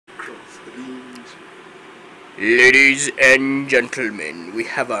Ladies and gentlemen, we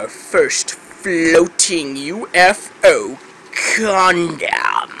have our first floating UFO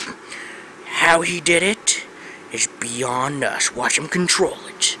condom. How he did it is beyond us. Watch him control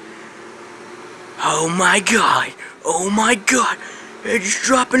it. Oh my god! Oh my god! It's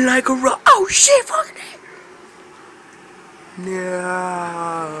dropping like a rock. Oh shit! Fucking it!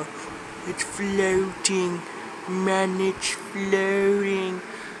 No, it's floating, man. It's floating.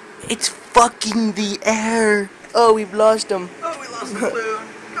 It's fucking the air. Oh, we've lost him. Oh, we lost the balloon.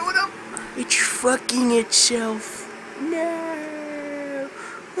 Going up. It's fucking itself. No.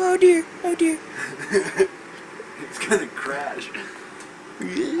 Oh dear. Oh dear. It's gonna crash. A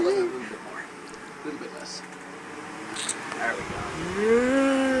little bit more. A little bit less. There we go.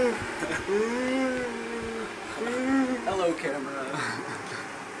 Hello, camera.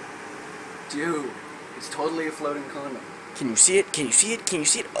 Dude, it's totally a floating condom. Can you see it? Can you see it? Can you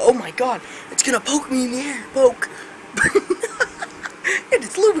see it? Oh my god. It's gonna poke me in the air. Poke. And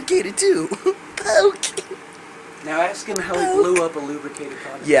it's lubricated too. Poke. Now ask him how he blew up a lubricated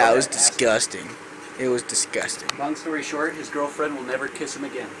condom. Yeah, it was disgusting. It was disgusting. Long story short, his girlfriend will never kiss him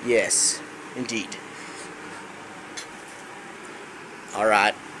again. Yes, indeed.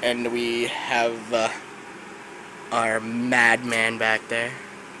 Alright, and we have our madman back there.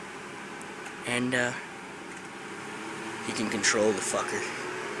 And he can control the fucker.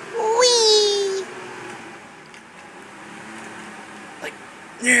 Whee! Like,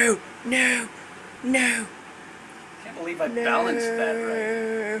 no, no, no. Can't believe I balanced that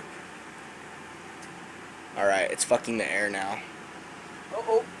right. Alright, it's fucking the air now.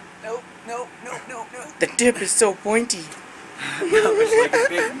 Oh, no, no, no, no, no. The tip is so pointy. No, it's like a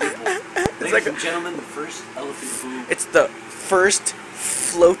big nipple. Ladies and gentlemen, the first elephant boob. It's the first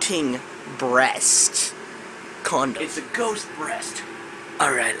floating breast condom. It's a ghost breast.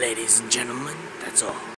 Alright, ladies and gentlemen, that's all.